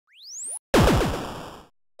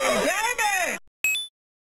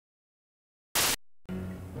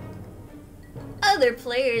other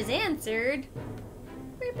players answered.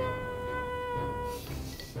 We're back.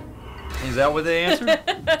 Is that what they answered?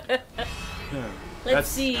 Let's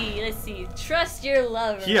see. Trust your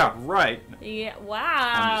lover. Yeah, right. Yeah.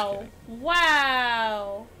 Wow.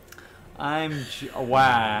 Wow.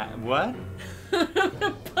 Wow. What? I'm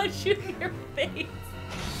gonna punch you in your face.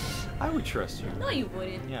 I would trust you. No, you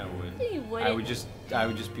wouldn't. Yeah, I would. No, you wouldn't. I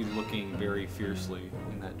would just be looking very fiercely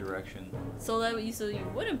in that direction. So you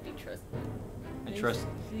wouldn't be trusted.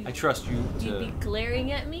 I trust you to. You'd be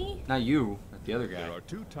glaring at me. Not you. The other guy. There are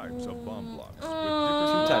two types of bomb blocks. Two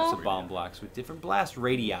types of bomb blocks with different blast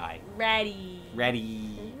radii. Ratty.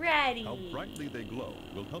 How brightly they glow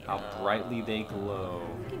will help. How brightly they glow.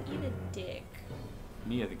 You can eat a dick.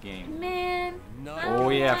 Me of the game. Man. Oh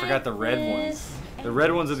yeah, I forgot the red ones. The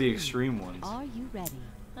red ones are the extreme ones. Are you ready?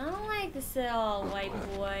 I don't like this at all, white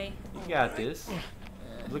boy. You got this.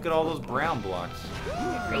 Look at all those brown blocks.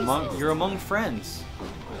 You're among friends.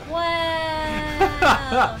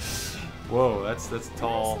 Wow. Whoa, that's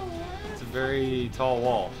tall. It's a very tall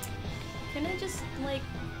wall. Can I just like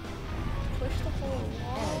push the whole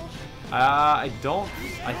wall? I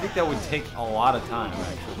think that would take a lot of time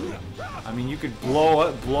actually. I mean, you could blow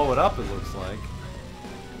it up. It looks like.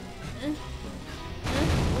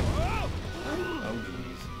 Oh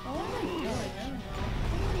jeez. Oh, what am I doing? I don't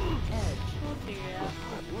know. We'll figure it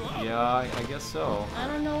out. Yeah, I guess so. I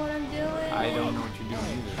don't know what I'm doing. I don't know what you're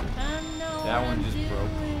doing either. I don't know That what one I'm just broke.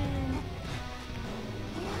 doing.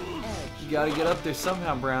 You gotta get up there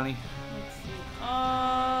somehow, Brownie. Let's see. Oh,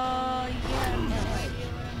 yeah, I have no idea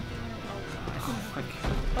what I'm doing. Oh my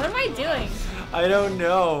God. What am I doing? I don't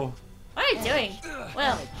know. What am I doing?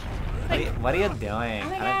 Well, What are you doing? oh my I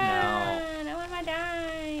don't know. God, what am I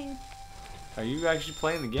doing? Are you actually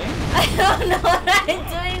playing the game? I don't know what I'm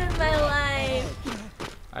doing with my life.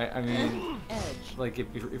 I mean, like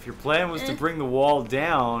if your plan was to bring the wall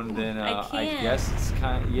down, then I I can't. guess it's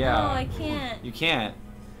kind of yeah. No, I can't. You can't.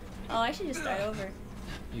 Oh, I should just start over.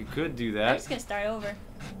 You could do I'm that. just gonna start over.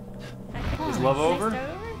 Is love Can I over? start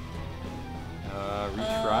over?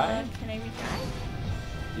 Retry. Can I retry?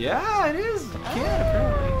 Yeah, it is. You can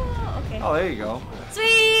apparently. Oh, okay. Oh, there you go.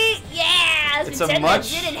 Sweet! Yeah! It's Pretend a much.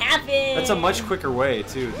 that didn't happen. That's a much quicker way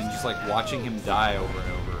too than just like watching him die over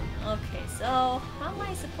and over. Okay, so how am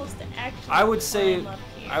I supposed to actually I would say climb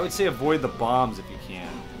up here? avoid the bombs if you can,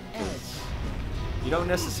 because you don't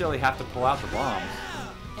necessarily have to pull out the bombs.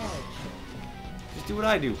 Just do what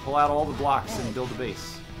I do: pull out all the blocks and build a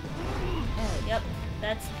base. Yep,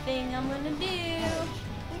 that's the thing I'm gonna do.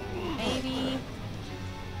 Maybe.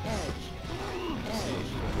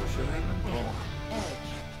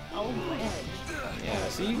 Oh boy. Yeah,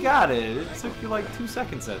 so you got it. It took you like 2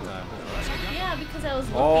 seconds that time. Yeah, because I was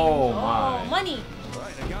looking. Oh, my. Money.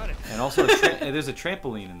 And also, there's a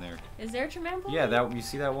trampoline in there. Is there a trampoline? Yeah, that you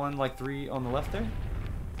see that one like 3 on the left there?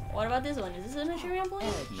 What about this one? Is this a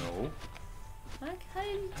trampoline? No, How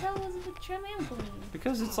did you tell it was a trampoline?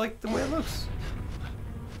 because it's like the way it looks.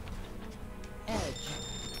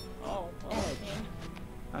 Oh, okay.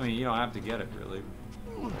 I mean, you don't have to get it really.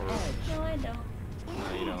 Or, No, I don't.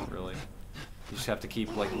 no, you don't really. You just have to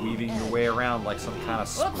keep like weaving your way around like some kind of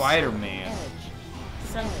Whoops. Spider-Man.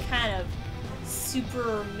 Some kind of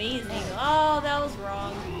super amazing. Oh, that was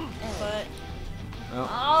wrong. But Well,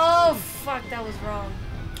 oh fuck, that was wrong.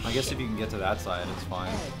 I guess if you can get to that side, it's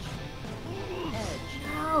fine.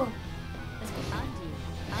 No. Let's go.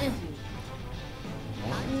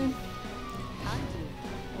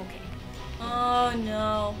 Okay. Oh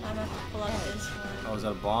no, I'm gonna have to pull out this one. Oh, is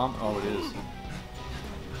that a bomb? Oh, it is.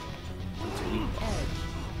 It's a weak bomb.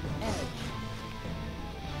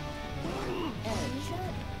 Is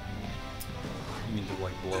that? You mean to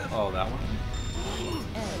like blow? Oh, that one?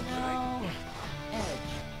 No.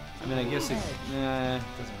 I mean, I guess it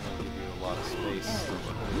doesn't really give you a lot of space.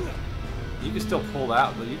 You can still pull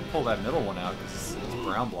that, but you can pull that middle one out because it's a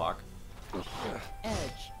brown block.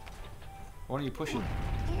 Why don't you push it?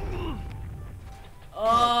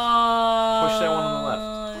 Oh. Push that one on the left.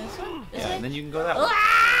 This one? This Yeah, way? and then you can go that way.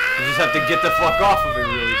 Ah! You just have to get the fuck off of it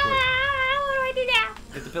really quick. What do I do now?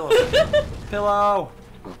 Get the pillow. Pillow!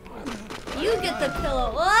 You get the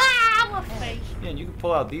pillow. Ah, my face. Yeah, and you can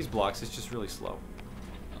pull out these blocks, it's just really slow.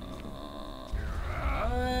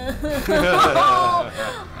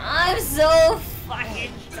 I'm so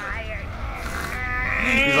fucking tired.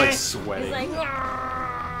 He's like sweating. He's like,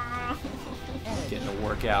 Getting a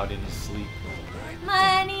workout in his sleep.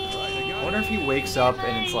 money. I wonder if he wakes up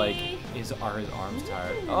and it's like, are his arms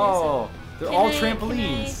tired? Oh, they're all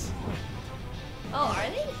trampolines. Oh, are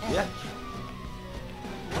they? Yeah.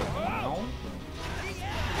 No?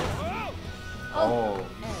 Oh,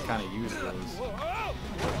 you kind of use those.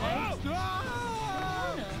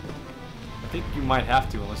 think you might have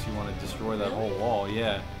to unless you want to destroy that whole wall.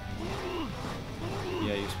 Yeah.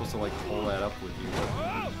 Yeah, you're supposed to like pull that up with you.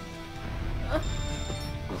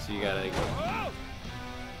 So you gotta. You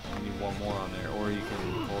need one more on there, or you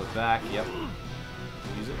can pull it back. Yep.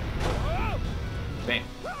 Use it. Bam.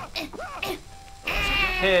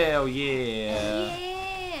 Hell yeah.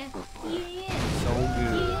 Yeah. Yeah. So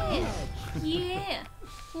good. Yeah. Yeah.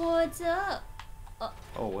 What's up?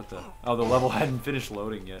 Oh, what the? Oh, the level hadn't finished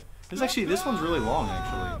loading yet. This one's really long,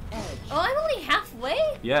 actually. Oh, I'm only halfway?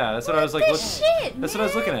 Yeah, that's what I was like. Shit, that's what I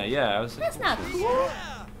was looking at. Yeah, I was. That's not cool.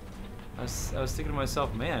 I was thinking to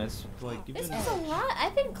myself, man, it's like you've This been. is a lot.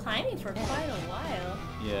 I've been climbing for quite a while.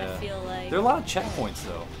 Yeah. I feel like. There are a lot of checkpoints,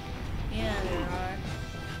 though. Yeah, there are.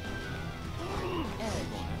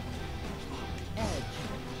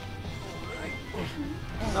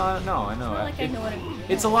 No, I know. I feel like I know what I'm doing.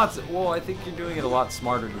 It's a lot. Well, I think you're doing it a lot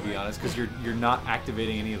smarter, to be honest, because you're not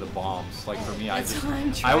activating any of the bombs. Like for me, I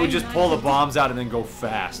would just pull the bombs out and then go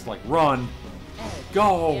fast, like run,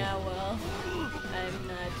 go. Yeah, well, I'm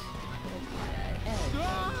not.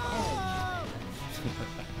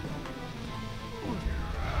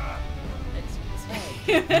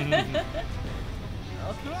 Okay.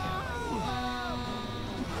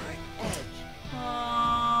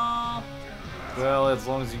 Well, as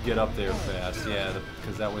long as you get up there fast, yeah,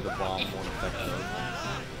 because that way the bomb won't affect those.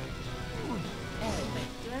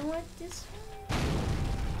 Do I want this one?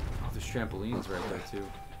 Oh, there's trampolines right there too,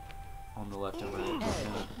 on the left and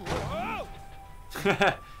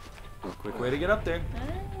right. Quick way to get up there.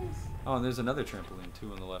 Nice. Oh, and there's another trampoline too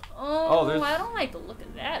on the left. Oh, there's I don't like the look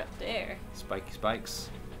of that up there. spiky spikes.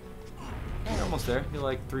 You're almost there. You're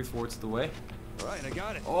like 3/4 of the way. All right, I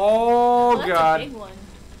got it. Oh, That's God. a big one.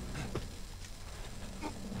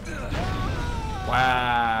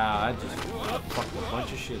 Wow, I just fucked a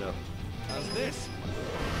bunch of shit up. How's this?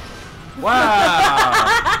 Wow.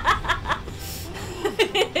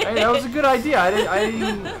 Hey, that was a good idea.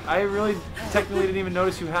 I really technically didn't even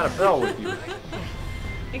notice you had a bell with you.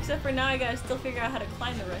 Except for now, I gotta still figure out how to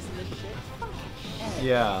climb the rest of this shit. Fucking shit.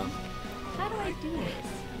 Yeah. How do I do this?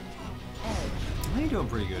 You're doing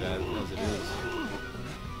pretty good as it is.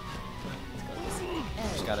 Let's go this way.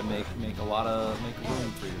 Just gotta make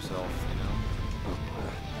room for yourself, you know.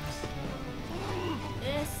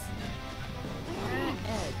 This.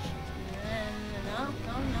 No,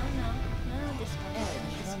 this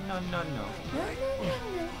one. No. No.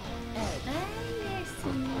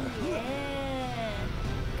 Yeah.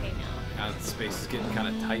 Okay, now. Now the space is getting kind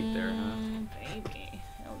of tight there, huh? Baby.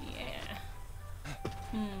 Hell yeah.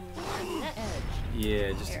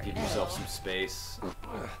 Yeah, just to give yourself some space.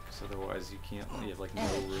 Because otherwise you can't, you have like no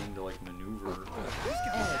room to like maneuver.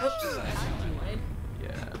 Oops.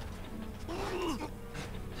 Yeah.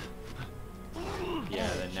 Yeah,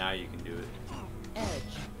 then now you can do it.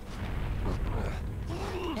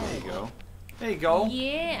 There you go. There you go.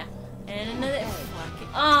 Yeah. And another fucking.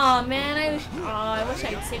 Oh man, I wish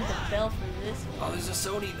I'd saved the bell for this one. Oh, there's a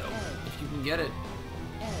Sony though. If you can get it.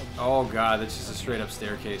 Oh god, that's just a straight up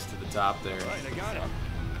staircase to the top there. All right, I got it.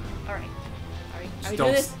 All right.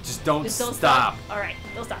 Just don't stop. All right,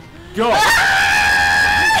 don't stop. Go. Run.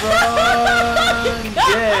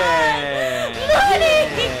 Yeah.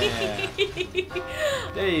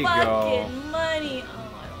 There you go. Fucking money. Oh,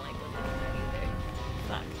 I don't like looking at that either.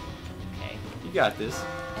 Fuck. Okay. You got this.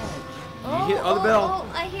 You hit the bell.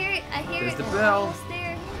 Oh, I hear it. There's the bell. Almost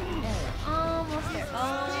there. Almost there.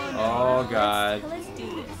 Oh god. Let's do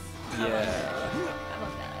this. Yeah. How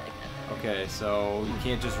about that? Okay, so you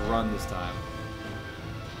can't just run this time.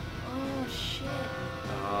 Oh shit.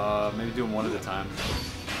 Maybe do them one at a time.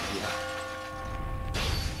 Yeah.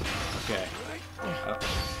 Okay.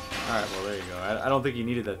 Alright, well there you go. I don't think you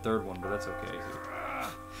needed that third one, but that's okay.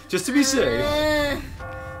 Just to be safe.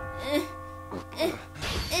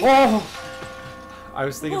 Oh! I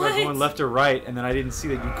was thinking about going left or right, and then I didn't see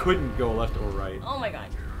that you couldn't go left or right. Oh my god.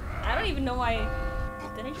 I don't even know why.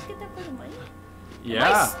 Did I just get that for the money? Yeah.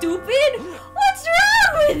 Am I stupid? What's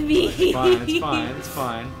wrong with me? It's fine, it's fine, it's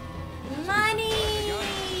fine. Money!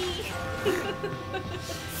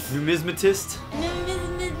 Numismatist?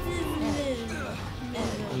 Numismatism.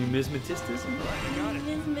 Numismatistism?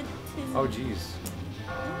 Numismatism. Oh, jeez.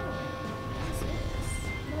 How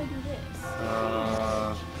do I do this?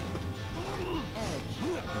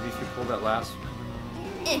 Maybe if you pull that last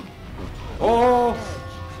one. Oh!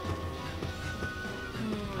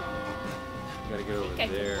 You gotta go over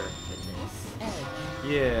there.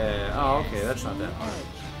 Yeah. Oh, okay. That's not that hard.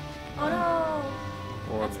 Oh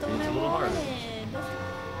no! Or That's the maybe one it's I a little harder. wanted. That's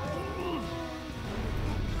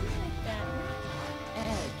like that.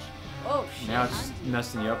 Oh Now it's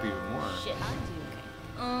messing you up even more. Shit.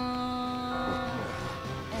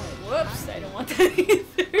 Whoops, I don't want that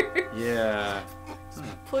either. Yeah.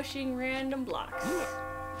 Pushing random blocks.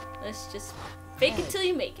 Let's just fake it till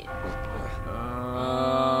you make it.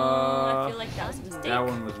 I feel like that was a mistake. That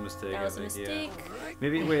one was a mistake. That was a mistake. Yeah.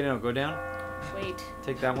 Maybe, wait, no, go down. Wait.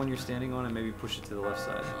 Take that one you're standing on and maybe push it to the left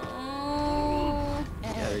side.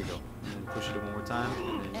 Yeah, there you go. And then push it one more time.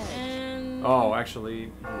 And... Oh, actually...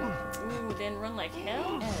 Ooh, then run like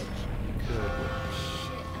hell? You could.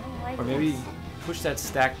 Shit, I don't like Or maybe this. push that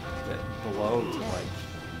stack below to like...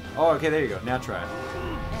 Oh, okay, there you go. Now try it.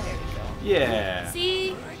 There we go. Yeah.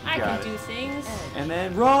 See? I Got can it. do things. And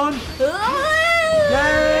then run!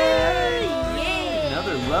 Yay!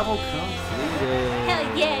 Another level completed.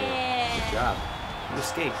 Hell yeah! Good job. You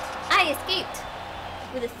escaped. I escaped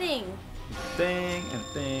with a thing. Thing and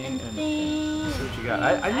thing and thing. thing. Let's see what you got.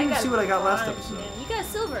 I didn't even see what I got last bronze, episode. man. You got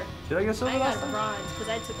silver. Did I get silver I last got time? bronze because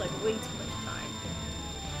I took like way too much time.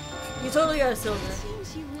 You totally got a silver.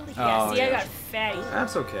 Yeah, Oh, see, I yeah. got fatty.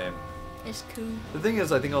 That's okay. It's cool. The thing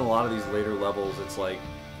is, I think on a lot of these later levels, it's like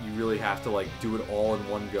you really have to like do it all in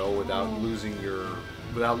one go without losing your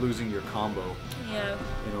combo Yeah.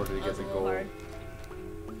 in order to That get was the a little gold. hard.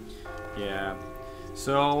 Yeah.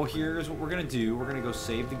 So here's what we're gonna do. We're gonna go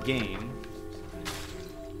save the game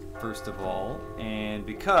first of all, and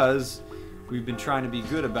because we've been trying to be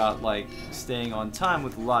good about like staying on time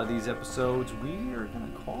with a lot of these episodes, we are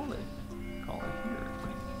gonna call it here.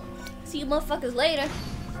 See you motherfuckers later.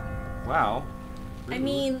 Wow. I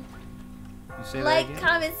mean, You say that like, again?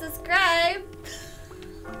 comment, subscribe.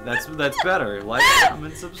 That's better. Like,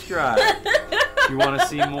 comment, subscribe. If you want to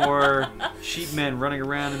see more sheep men running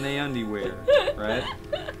around in their underwear, right?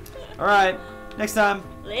 All right. Next time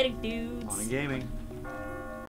Later, dudes. on gaming.